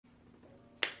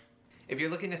If you're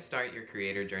looking to start your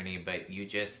creator journey, but you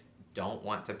just don't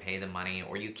want to pay the money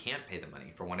or you can't pay the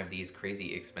money for one of these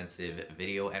crazy expensive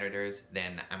video editors,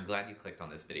 then I'm glad you clicked on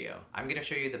this video. I'm gonna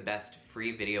show you the best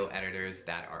free video editors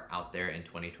that are out there in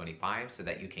 2025 so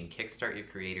that you can kickstart your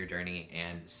creator journey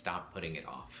and stop putting it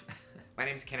off. My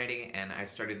name's Kennedy and I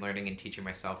started learning and teaching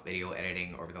myself video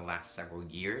editing over the last several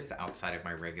years outside of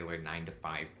my regular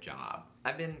 9-to-5 job.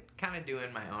 I've been kind of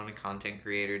doing my own content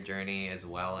creator journey as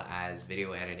well as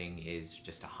video editing is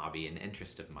just a hobby and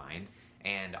interest of mine.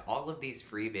 And all of these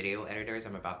free video editors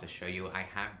I'm about to show you, I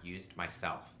have used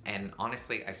myself. And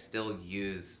honestly, I still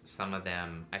use some of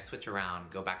them. I switch around,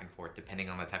 go back and forth depending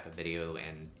on the type of video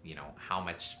and how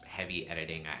much heavy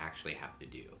editing I actually have to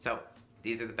do. So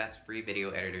these are the best free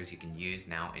video editors you can use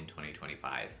now in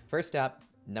 2025. First up,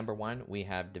 number one, we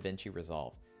have Davinci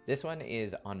Resolve. This one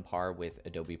is on par with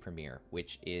Adobe Premiere,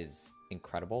 which is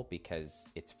incredible because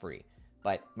it's free.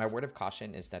 But my word of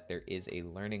caution is that there is a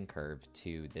learning curve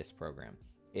to this program.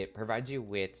 It provides you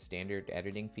with standard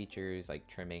editing features like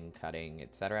trimming, cutting,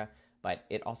 etc. But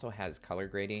it also has color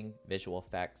grading, visual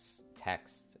effects,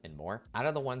 text, and more. Out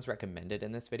of the ones recommended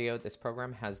in this video, this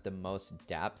program has the most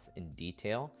depth and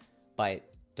detail, but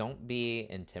don't be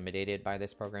intimidated by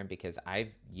this program because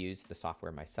I've used the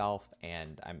software myself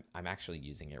and I'm actually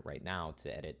using it right now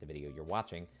to edit the video you're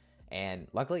watching. And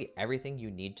luckily, everything you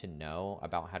need to know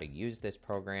about how to use this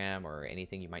program or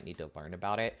anything you might need to learn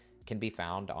about it can be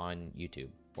found on YouTube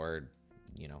or,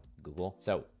 Google.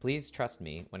 So please trust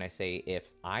me when I say if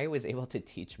I was able to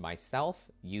teach myself,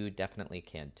 you definitely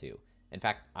can too. In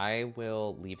fact, I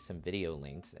will leave some video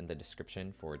links in the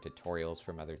description for tutorials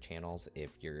from other channels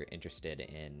if you're interested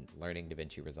in learning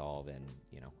Davinci Resolve and,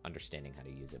 understanding how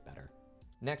to use it better.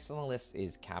 Next on the list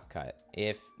is CapCut.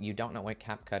 If you don't know what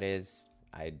CapCut is,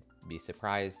 I'd be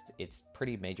surprised. It's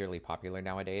pretty majorly popular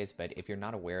nowadays, but if you're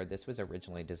not aware, this was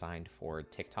originally designed for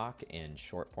TikTok and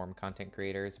short form content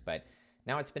creators, but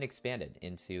now it's been expanded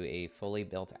into a fully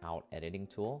built out editing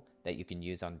tool that you can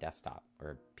use on desktop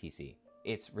or PC.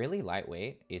 It's really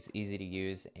lightweight, it's easy to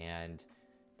use, and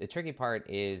the tricky part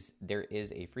is there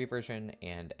is a free version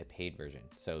and a paid version,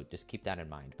 so just keep that in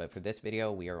mind. But for this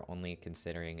video, we are only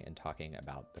considering and talking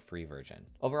about the free version.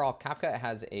 Overall, CapCut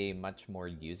has a much more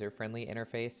user-friendly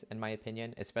interface, in my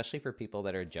opinion, especially for people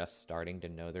that are just starting to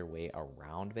know their way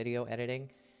around video editing.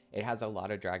 It has a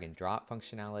lot of drag and drop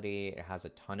functionality, it has a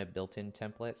ton of built-in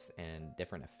templates and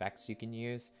different effects you can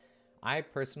use. I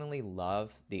personally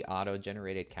love the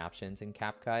auto-generated captions in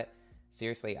CapCut.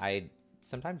 Seriously, I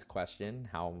sometimes question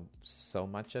how so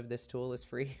much of this tool is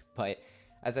free, but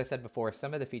as I said before,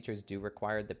 some of the features do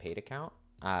require the paid account,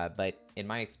 but in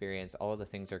my experience, all of the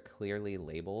things are clearly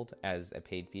labeled as a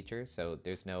paid feature, so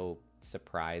there's no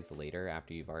surprise later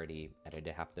after you've already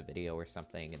edited half the video or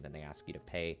something and then they ask you to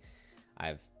pay.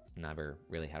 I've never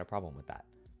really had a problem with that.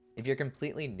 If you're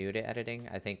completely new to editing,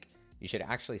 I think you should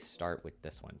actually start with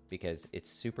this one because it's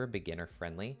super beginner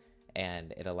friendly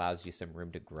and it allows you some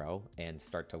room to grow and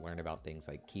start to learn about things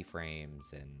like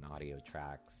keyframes and audio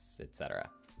tracks, etc.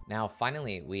 Now,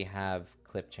 finally, we have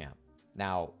Clipchamp.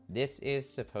 Now, this is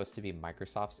supposed to be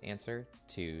Microsoft's answer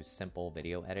to simple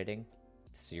video editing.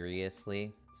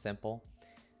 Seriously simple.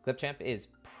 Clipchamp is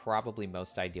probably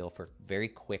most ideal for very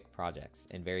quick projects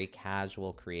and very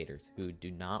casual creators who do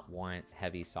not want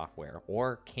heavy software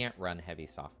or can't run heavy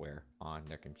software on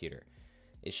their computer.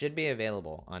 It should be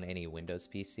available on any Windows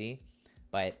PC,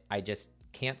 but I just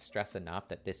can't stress enough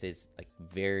that this is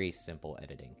very simple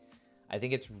editing. I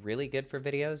think it's really good for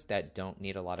videos that don't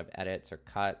need a lot of edits or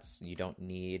cuts. You don't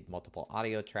need multiple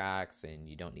audio tracks and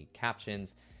you don't need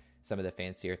captions, some of the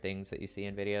fancier things that you see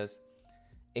in videos.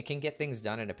 It can get things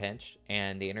done in a pinch,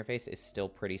 and the interface is still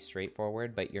pretty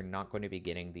straightforward, but you're not going to be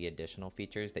getting the additional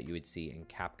features that you would see in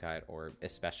CapCut or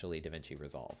especially Davinci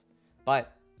Resolve.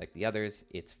 But like the others,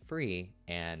 it's free,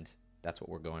 and that's what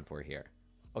we're going for here.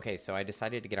 Okay, so I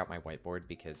decided to get out my whiteboard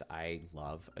because I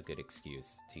love a good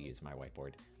excuse to use my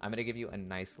whiteboard. I'm gonna give you a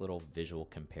nice little visual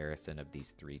comparison of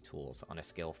these three tools on a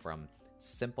scale from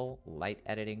simple, light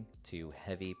editing to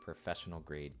heavy professional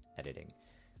grade editing.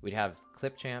 We'd have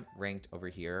Clipchamp ranked over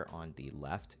here on the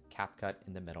left, CapCut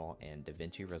in the middle, and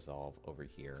Davinci Resolve over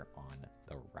here on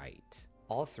the right.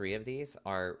 All three of these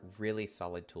are really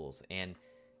solid tools, and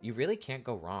you really can't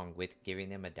go wrong with giving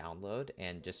them a download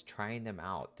and just trying them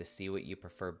out to see what you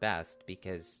prefer best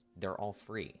because they're all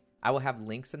free. I will have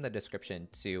links in the description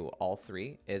to all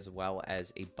three, as well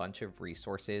as a bunch of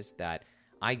resources that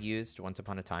I used once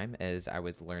upon a time as I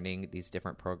was learning these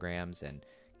different programs and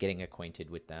getting acquainted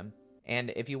with them.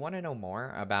 And if you want to know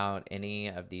more about any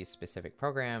of these specific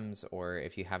programs, or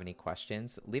if you have any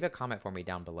questions, leave a comment for me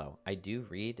down below. I do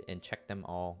read and check them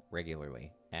all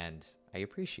regularly, and I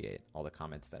appreciate all the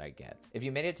comments that I get. If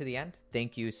you made it to the end,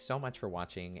 thank you so much for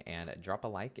watching, and drop a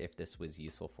like if this was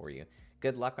useful for you.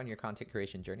 Good luck on your content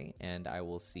creation journey, and I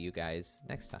will see you guys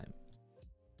next time.